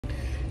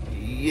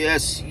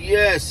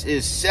Yes,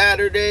 it's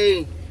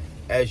Saturday.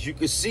 As you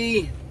can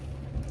see,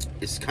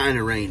 it's kind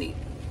of rainy.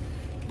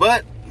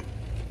 But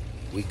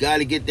we got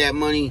to get that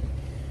money.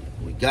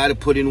 We got to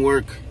put in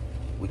work.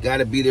 We got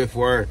to be there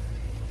for our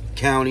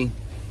county.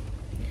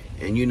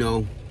 And you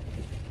know,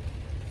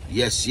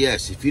 yes,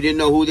 if you didn't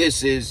know who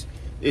this is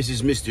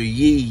Mr.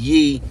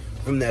 Yee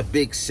from that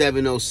big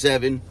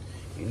 707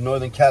 in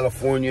Northern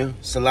California,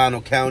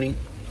 Solano County,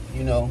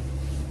 you know,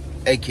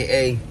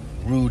 aka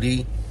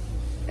Rudy.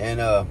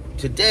 And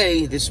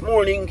today, this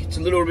morning, it's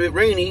a little bit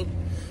rainy,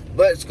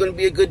 but it's going to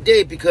be a good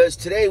day because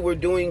today we're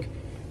doing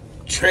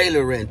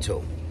trailer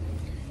rental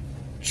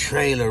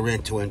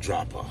and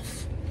drop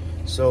off.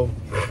 So,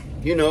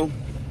 you know,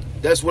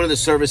 that's one of the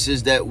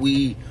services that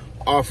we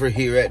offer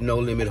here at No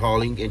Limit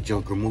Hauling and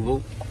Junk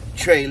Removal.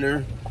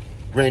 Trailer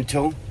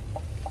rental.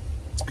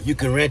 You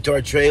can rent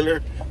our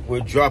trailer.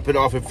 We'll drop it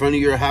off in front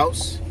of your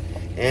house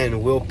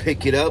and we'll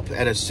pick it up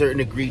at a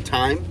certain agreed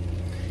time.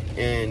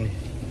 And,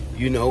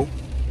 you know,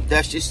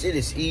 that's just it.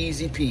 It's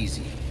easy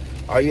peasy.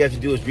 All you have to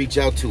do is reach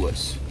out to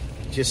us.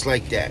 Just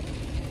like that.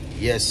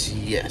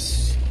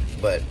 Yes.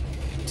 But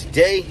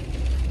today,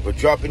 we're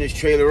dropping this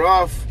trailer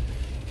off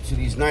to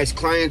these nice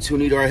clients who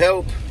need our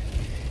help.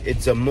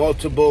 It's a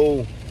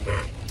multiple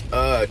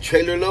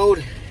trailer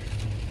load.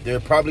 They're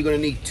probably going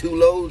to need two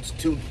loads,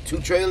 two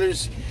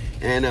trailers,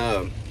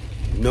 and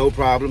no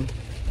problem.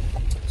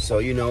 So,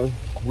 you know,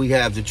 we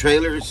have the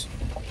trailers,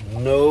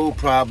 no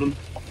problem.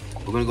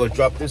 We're going to go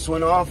drop this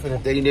one off, and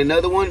if they need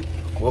another one,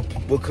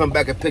 we'll come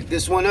back and pick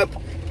this one up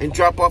and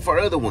drop off our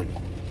other one.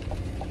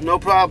 No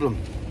problem.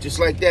 Just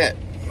like that.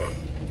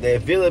 The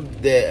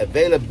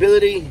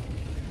availability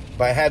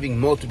by having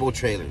multiple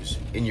trailers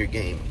in your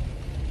game,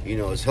 you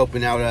know, is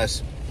helping out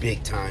us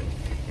big time.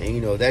 And,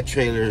 you know, that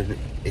trailer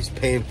is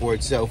paying for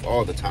itself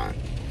all the time.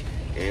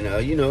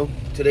 And, you know,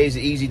 today's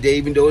an easy day,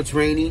 even though it's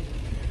rainy.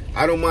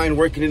 I don't mind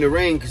working in the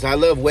rain because I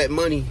love wet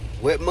money.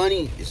 Wet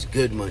money is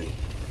good money.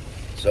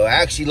 So I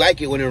actually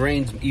like it when it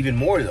rains even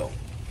more, though.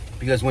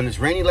 Because when it's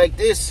raining like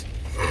this,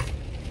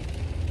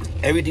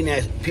 everything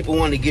that people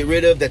want to get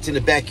rid of that's in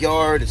the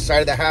backyard, the side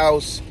of the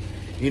house,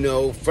 you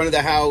know, front of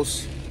the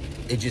house,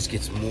 it just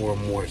gets more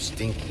and more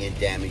stinky and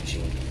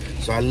damaging.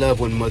 So I love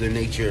when Mother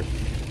Nature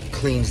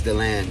cleans the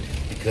land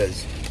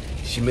because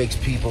she makes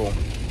people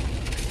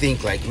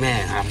think like,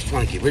 man, I was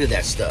trying to get rid of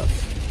that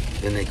stuff.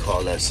 Then they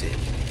call us in.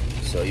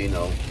 So, you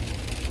know,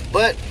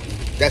 but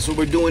that's what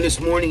we're doing this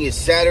morning. It's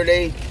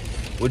Saturday.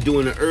 We're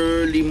doing an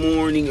early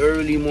morning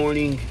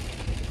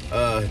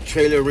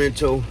trailer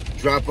rental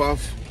drop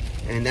off.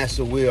 And that's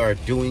what we are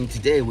doing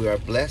today. We are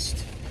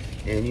blessed.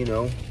 And, you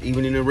know,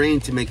 even in the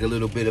rain to make a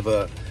little bit of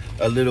a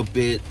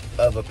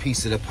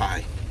piece of the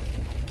pie.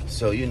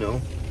 So, you know,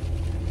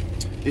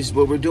 this is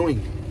what we're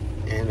doing.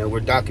 And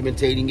we're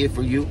documenting it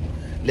for you,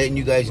 letting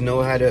you guys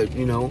know how to,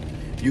 you know,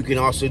 you can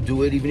also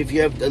do it even if you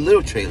have a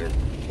little trailer,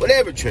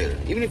 whatever trailer.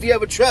 Even if you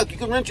have a truck, you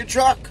can rent your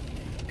truck.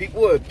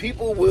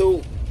 People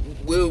will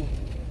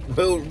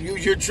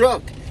use your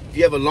truck. If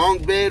you have a long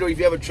bed or if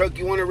you have a truck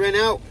you want to rent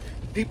out,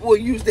 people will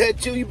use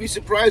that too. You'd be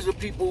surprised what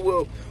people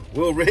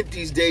will rent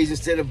these days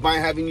instead of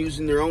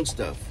using their own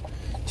stuff.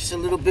 Just a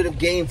little bit of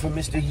game for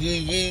Mr.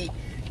 Yee.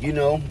 You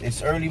know,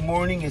 it's early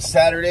morning, it's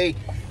Saturday.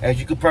 As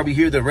you could probably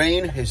hear the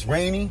rain, it's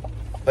raining,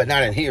 but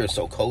not in here, it's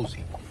so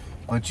cozy.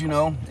 But you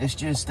know, it's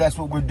just, that's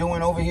what we're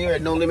doing over here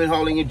at No Limit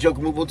Hauling and Junk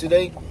Removal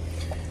today.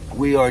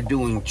 We are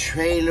doing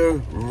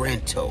trailer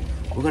rental.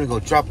 We're gonna go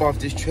drop off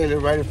this trailer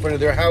right in front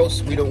of their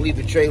house. We don't leave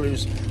the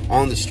trailers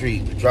on the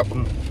street. We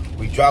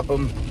drop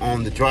them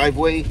on the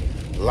driveway,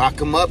 lock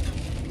them up,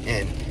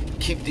 and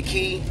keep the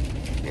key.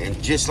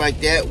 And just like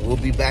that, we'll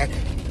be back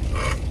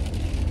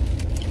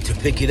to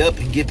pick it up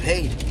and get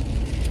paid.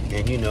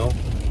 And you know,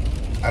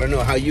 I don't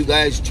know how you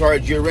guys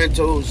charge your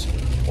rentals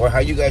or how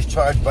you guys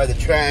charge by the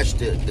trash,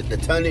 the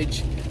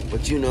tonnage,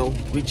 but you know,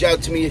 reach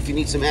out to me if you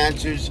need some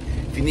answers.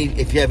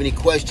 If you have any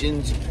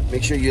questions,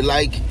 make sure you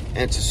like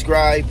and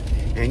subscribe.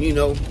 And you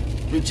know,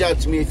 reach out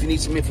to me if you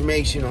need some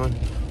information on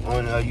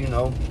you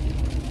know,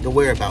 the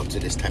whereabouts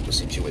of this type of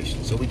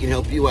situation, so we can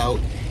help you out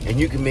and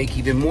you can make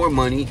even more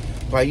money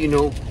by, you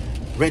know,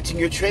 renting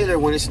your trailer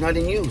when it's not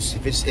in use.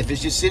 If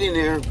it's just sitting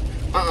there,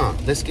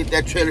 let's get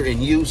that trailer in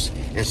use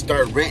and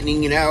start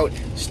renting it out.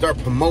 Start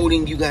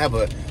promoting. You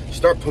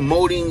start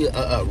promoting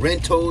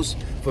rentals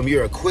from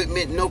your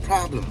equipment. No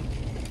problem,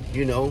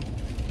 you know.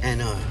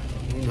 And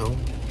you know,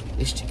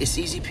 it's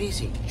easy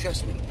peasy.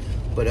 Trust me.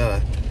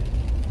 But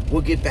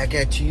we'll get back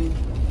at you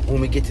when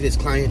we get to this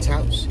client's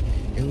house,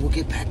 and we'll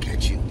get back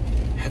at you.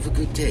 Have a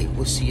good day.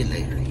 We'll see you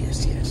later.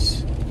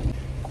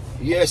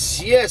 Yes.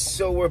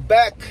 So we're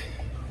back.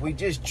 We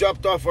just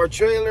dropped off our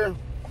trailer.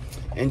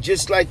 And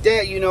just like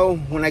that, you know,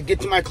 when I get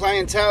to my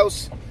client's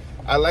house,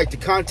 I like to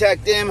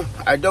contact them.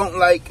 I don't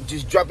like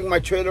just dropping my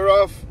trailer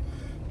off.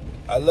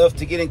 I love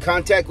to get in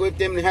contact with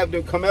them and have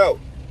them come out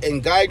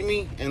and guide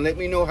me and let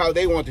me know how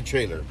they want the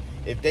trailer.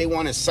 If they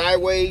want it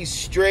sideways,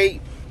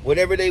 straight,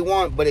 whatever they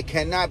want, but it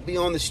cannot be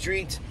on the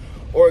street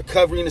or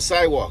covering the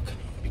sidewalk.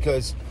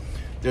 Because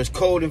there's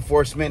code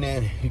enforcement,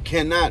 and you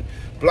cannot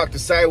block the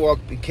sidewalk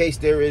in case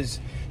there is,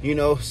 you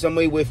know,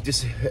 somebody with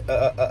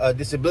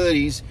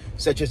disabilities,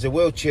 such as a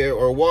wheelchair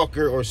or a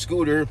walker or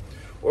scooter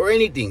or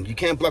anything. You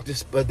can't block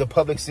the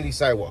public city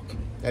sidewalk.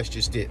 That's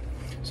just it.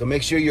 So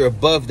make sure you're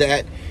above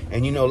that,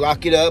 and, you know,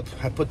 lock it up.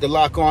 I put the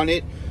lock on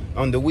it,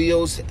 on the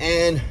wheels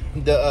and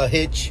the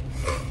hitch,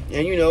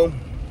 and, you know,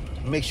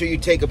 make sure you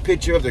take a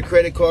picture of the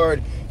credit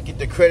card, get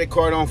the credit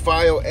card on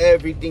file,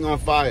 everything on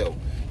file.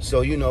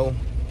 So, you know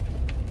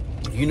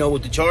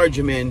what to charge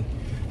them in.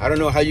 I don't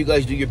know how you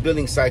guys do your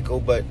billing cycle,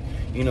 but,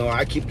 you know,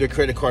 I keep their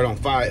credit card on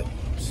file.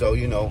 So,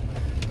 you know,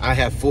 I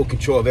have full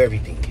control of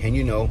everything. And,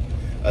 you know,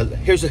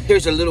 here's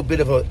a little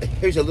bit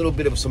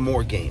of some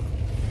more game.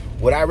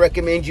 What I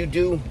recommend you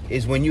do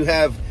is when you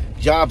have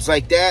jobs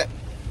like that,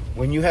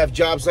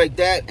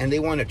 and they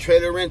want a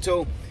trailer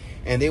rental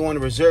and they want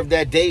to reserve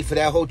that day for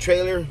that whole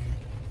trailer,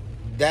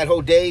 that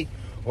whole day,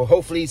 or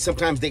hopefully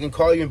sometimes they can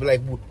call you and be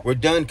like, we're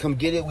done, come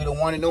get it, we don't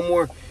want it no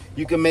more.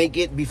 You can make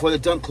it before the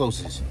dump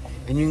closes,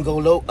 and you can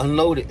go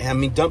unload it.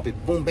 Dump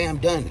it, boom, bam,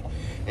 done.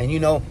 And, you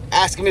know,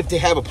 ask them if they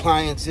have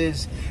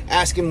appliances,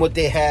 ask them what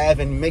they have,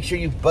 and make sure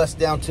you bust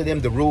down to them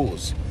the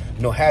rules.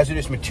 No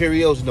hazardous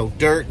materials, no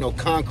dirt, no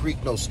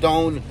concrete, no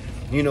stone,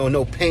 you know,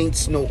 no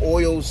paints, no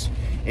oils,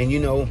 and, you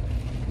know,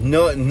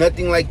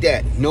 nothing like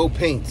that. No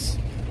paints,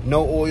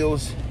 no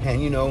oils,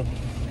 and, you know,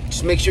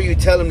 just make sure you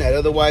tell them that.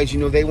 Otherwise, you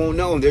know, they won't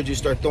know, and they'll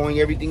just start throwing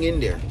everything in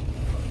there.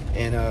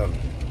 And,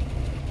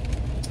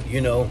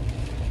 you know,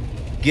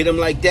 get them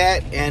like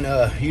that. And,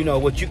 you know,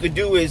 what you could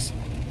do is,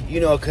 you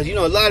know, because, you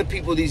know, a lot of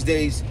people these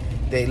days,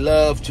 they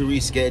love to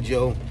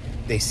reschedule.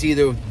 They see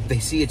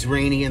it's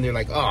rainy and they're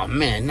like, oh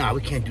man, nah, we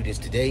can't do this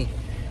today,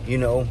 you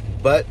know.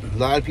 But a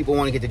lot of people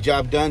want to get the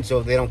job done,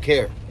 so they don't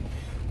care.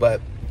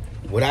 But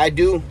what I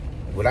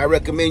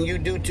recommend you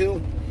do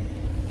too,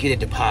 get a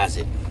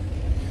deposit.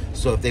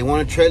 So if they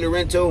want a trailer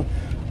rental,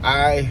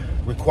 I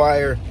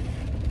require,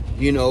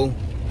 you know,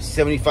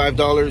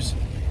 $75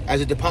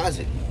 as a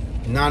deposit,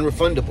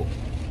 non-refundable.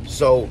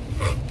 So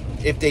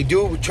if they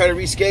do try to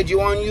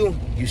reschedule on you,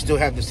 you still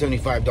have the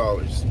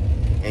 $75.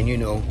 And, you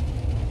know,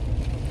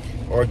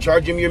 or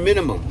charge them your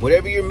minimum.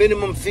 Whatever your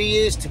minimum fee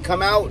is to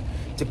come out,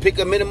 to pick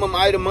a minimum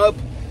item up,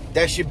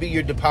 that should be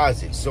your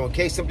deposit. So in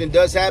case something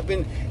does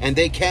happen and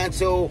they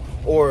cancel,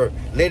 or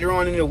later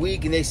on in the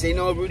week and they say,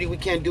 no, Rudy, we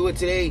can't do it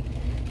today,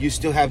 you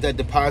still have that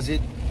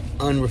deposit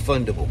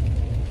unrefundable.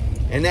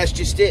 And that's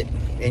just it.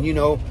 And, you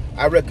know,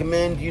 I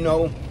recommend, you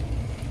know,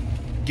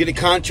 get a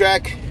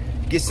contract,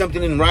 get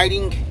something in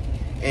writing,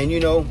 and,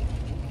 you know,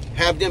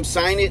 have them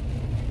sign it,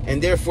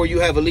 and therefore you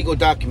have a legal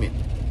document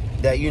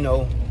that, you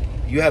know,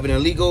 you have an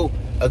illegal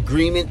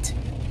agreement,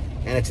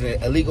 and it's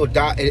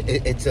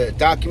it's a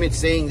document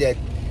saying that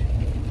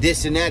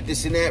this and that,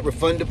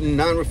 refundable,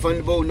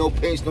 non-refundable, no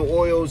paints, no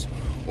oils,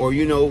 or,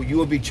 you know, you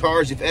will be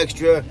charged if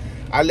extra.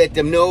 I let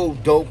them know,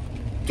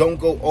 don't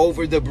go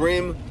over the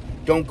brim,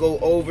 don't go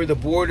over the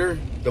border.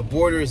 The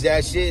border is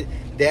that shit.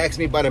 They asked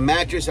me about a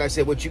mattress. I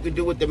said, what you can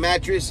do with the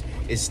mattress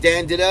is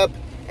stand it up,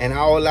 and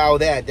I'll allow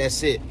that.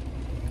 That's it.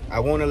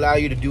 I won't allow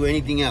you to do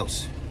anything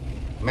else.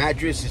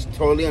 Mattress is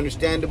totally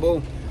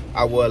understandable.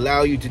 I will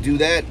allow you to do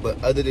that,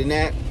 but other than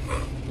that,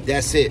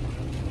 that's it.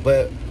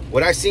 But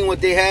what I seen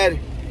what they had,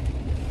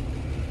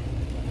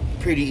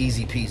 pretty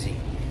easy peasy.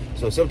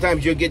 So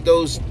sometimes you'll get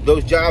those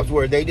jobs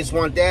where they just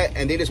want that,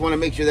 and they just want to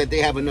make sure that they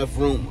have enough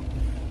room.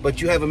 But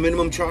you have a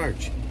minimum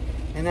charge,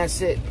 and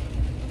that's it.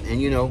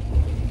 And, you know,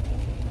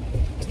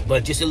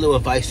 but just a little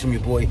advice from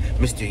your boy,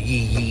 Mr. Yee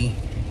Yee.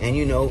 And,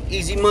 you know,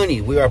 easy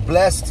money. We are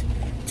blessed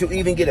to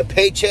even get a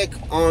paycheck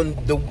on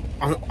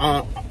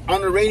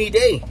a rainy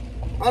day.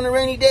 On a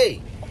rainy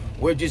day,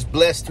 we're just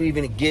blessed to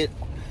even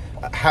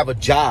have a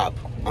job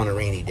on a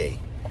rainy day.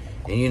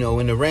 And, you know,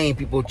 in the rain,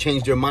 people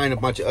change their mind, a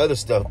bunch of other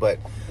stuff. But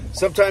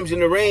sometimes in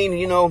the rain,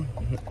 you know,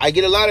 I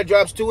get a lot of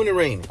jobs too in the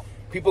rain.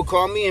 People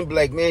call me and be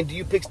like, man, do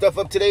you pick stuff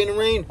up today in the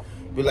rain?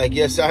 Be like,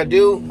 yes, I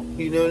do.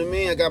 You know what I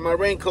mean? I got my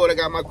raincoat. I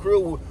got my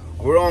crew.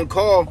 We're on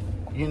call.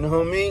 You know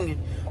what I mean?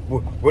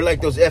 We're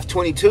like those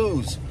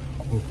F-22s.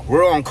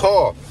 We're on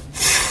call.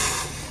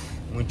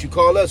 Once you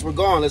call us, we're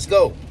gone. Let's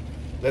go.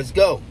 Let's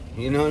go.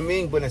 You know what I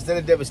mean? But instead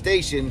of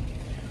devastation,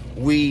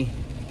 we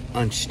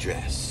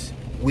unstress.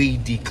 We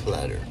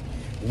declutter.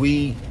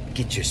 We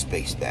get your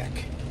space back.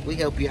 We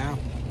help you out.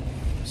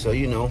 So,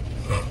 you know,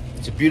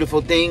 it's a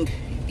beautiful thing.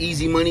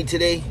 Easy money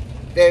today.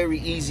 Very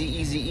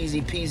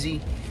easy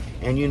peasy.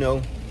 And, you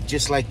know,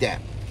 just like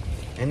that.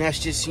 And that's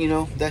just, you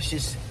know,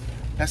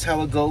 that's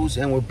how it goes.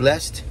 And we're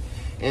blessed.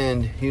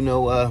 And, you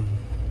know,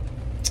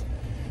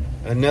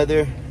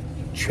 another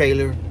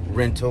trailer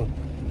rental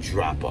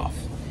drop-off.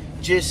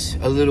 Just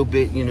a little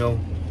bit, you know,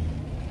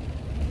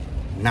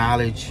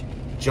 knowledge,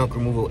 junk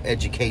removal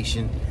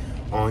education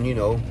on, you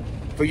know,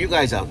 for you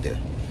guys out there,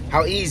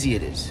 how easy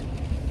it is.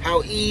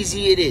 How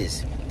easy it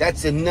is.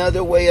 That's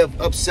another way of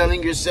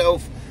upselling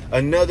yourself,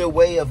 another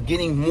way of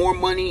getting more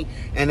money,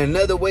 and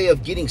another way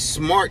of getting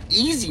smart,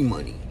 easy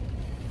money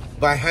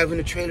by having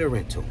a trailer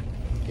rental.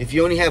 If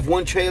you only have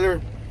one trailer,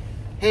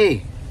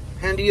 hey,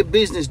 handle your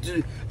business.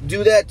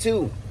 do that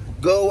too.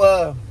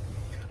 Go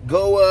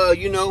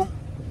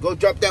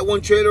drop that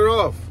one trailer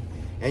off.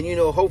 And,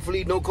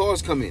 hopefully no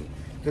calls come in.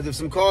 Because if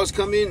some calls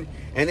come in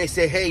and they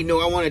say, hey,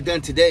 no, I want it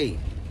done today,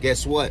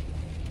 guess what?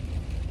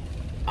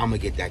 I'm going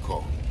to get that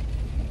call.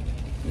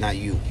 Not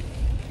you.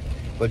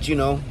 But,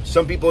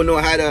 some people know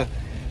how to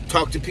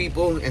talk to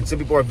people, and some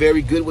people are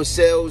very good with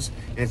sales,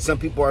 and some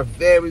people are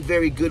very,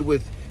 very good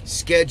with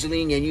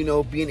scheduling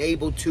and, being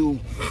able to,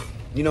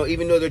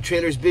 even though their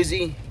trailer's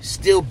busy,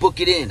 still book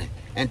it in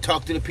and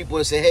talk to the people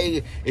and say,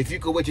 hey, if you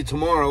could wait till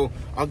tomorrow,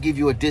 I'll give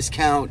you a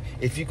discount.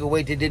 If you could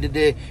wait till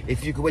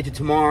if you could wait till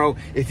tomorrow,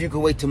 if you could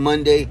wait till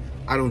Monday.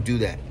 I don't do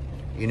that.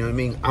 You know what I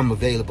mean? I'm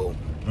available.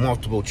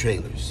 Multiple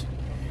trailers.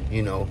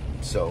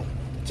 So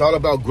it's all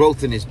about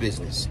growth in this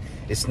business.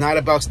 It's not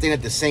about staying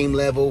at the same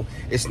level.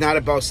 It's not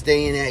about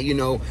staying at,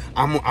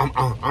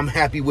 I'm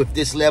happy with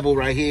this level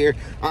right here.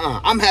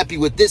 I'm happy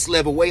with this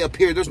level way up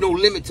here. There's no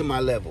limit to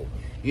my level,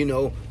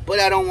 But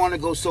I don't want to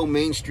go so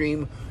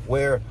mainstream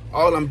where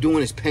all I'm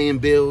doing is paying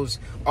bills.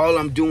 All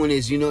I'm doing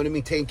is,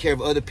 taking care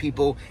of other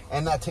people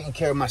and not taking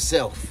care of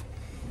myself.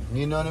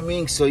 You know what I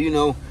mean? So,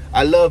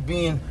 I love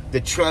being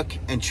the truck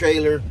and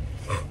trailer.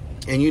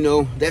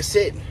 And, that's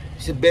it.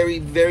 It's a very,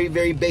 very,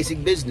 very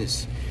basic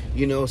business.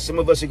 Some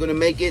of us are going to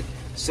make it.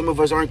 Some of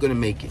us aren't going to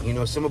make it.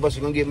 Some of us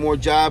are going to get more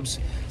jobs.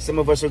 Some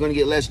of us are going to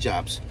get less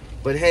jobs.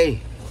 But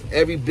hey,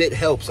 every bit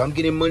helps. I'm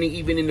getting money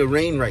even in the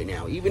rain right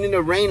now. Even in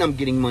the rain, I'm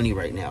getting money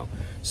right now.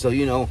 So,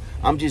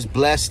 I'm just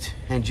blessed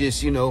and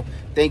just,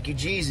 thank you,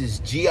 Jesus.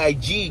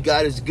 G-I-G,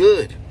 God is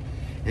good.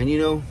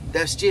 And,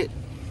 that's it.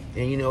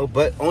 And,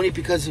 but only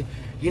because,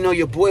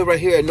 your boy right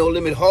here at No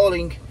Limit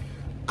Hauling,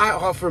 I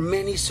offer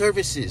many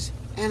services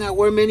and I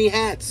wear many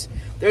hats.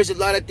 There's a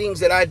lot of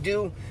things that I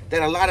do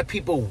that a lot of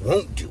people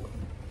won't do.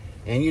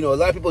 And, a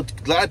lot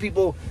of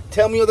people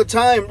tell me all the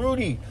time,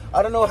 Rudy,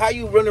 I don't know how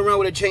you run around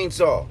with a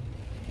chainsaw.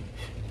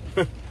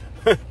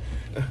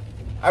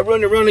 I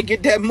run around to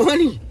get that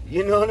money.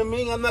 You know what I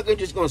mean? I'm not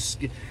just going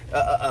to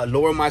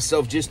lower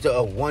myself just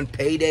to one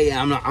payday.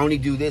 I only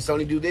do this, I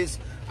only do this.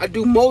 I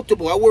do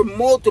multiple. I wear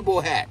multiple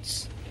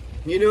hats.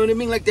 You know what I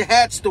mean? Like the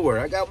hat store.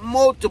 I got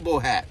multiple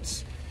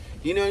hats.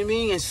 You know what I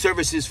mean? And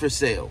services for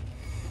sale.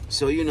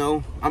 So,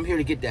 I'm here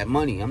to get that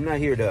money. I'm not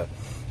here to,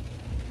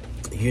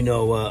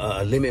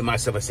 limit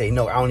myself and say,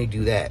 no, I only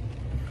do that.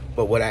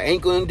 But what I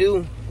ain't going to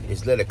do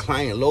is let a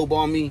client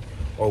lowball me.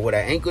 Or what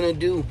I ain't going to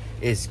do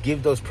is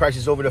give those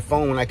prices over the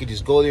phone when I could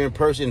just go there in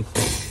person.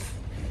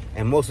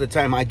 And most of the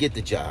time I get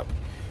the job.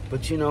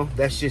 But,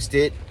 that's just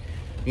it.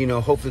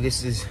 Hopefully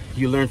this is,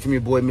 you learn from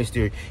your boy,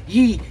 Mr.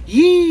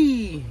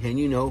 Yee.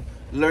 And,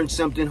 learn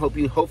something.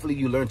 Hopefully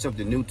you learned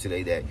something new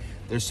today, that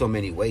there's so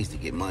many ways to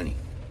get money.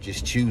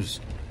 Just choose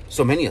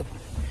so many of them.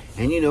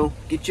 And,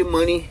 get your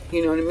money,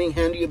 you know what I mean?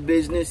 Handle your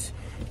business,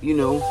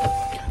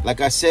 Like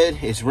I said,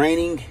 it's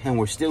raining and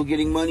we're still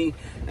getting money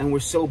and we're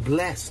so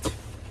blessed.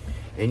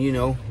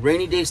 And,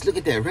 rainy days, look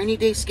at that, rainy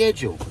day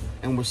schedule.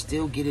 And we're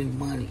still getting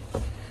money.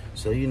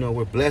 So,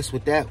 we're blessed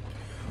with that.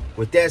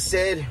 With that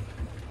said,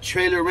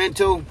 trailer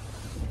rental.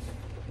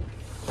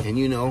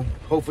 And,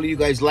 hopefully you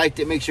guys liked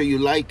it. Make sure you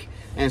like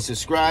and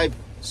subscribe.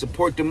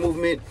 Support the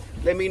movement.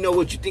 Let me know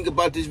what you think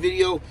about this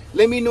video.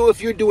 Let me know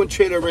if you're doing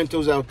trailer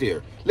rentals out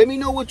there. Let me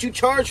know what you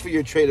charge for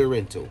your trailer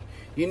rental.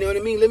 You know what I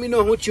mean? Let me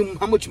know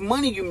how much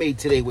money you made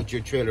today with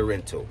your trailer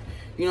rental.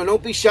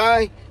 Don't be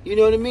shy. You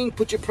know what I mean?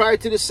 Put your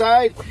pride to the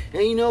side.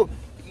 And,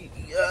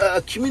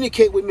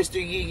 communicate with Mr.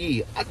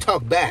 Yee. I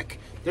talk back.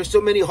 There's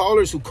so many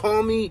haulers who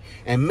call me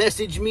and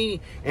message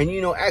me and,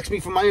 ask me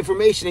for my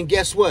information. And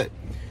guess what?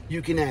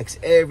 You can ask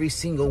every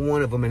single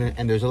one of them.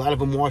 And there's a lot of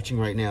them watching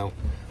right now.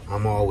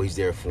 I'm always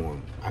there for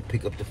them. I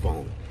pick up the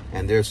phone.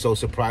 And they're so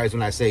surprised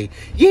when I say,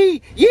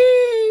 Yee!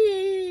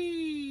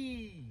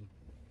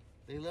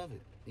 They love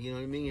it. You know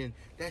what I mean? And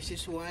that's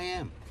just who I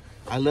am.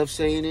 I love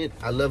saying it.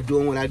 I love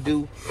doing what I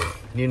do.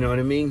 You know what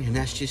I mean? And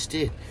that's just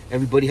it.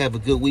 Everybody have a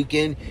good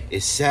weekend.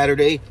 It's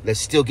Saturday. Let's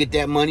still get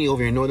that money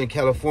over in Northern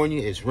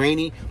California. It's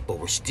rainy, but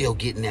we're still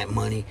getting that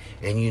money.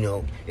 And,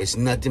 it's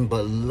nothing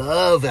but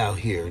love out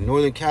here.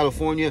 Northern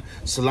California,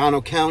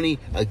 Solano County.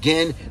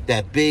 Again,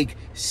 that big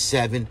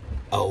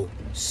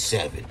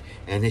 707.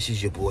 And this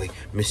is your boy,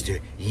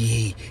 Mr.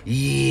 Yee.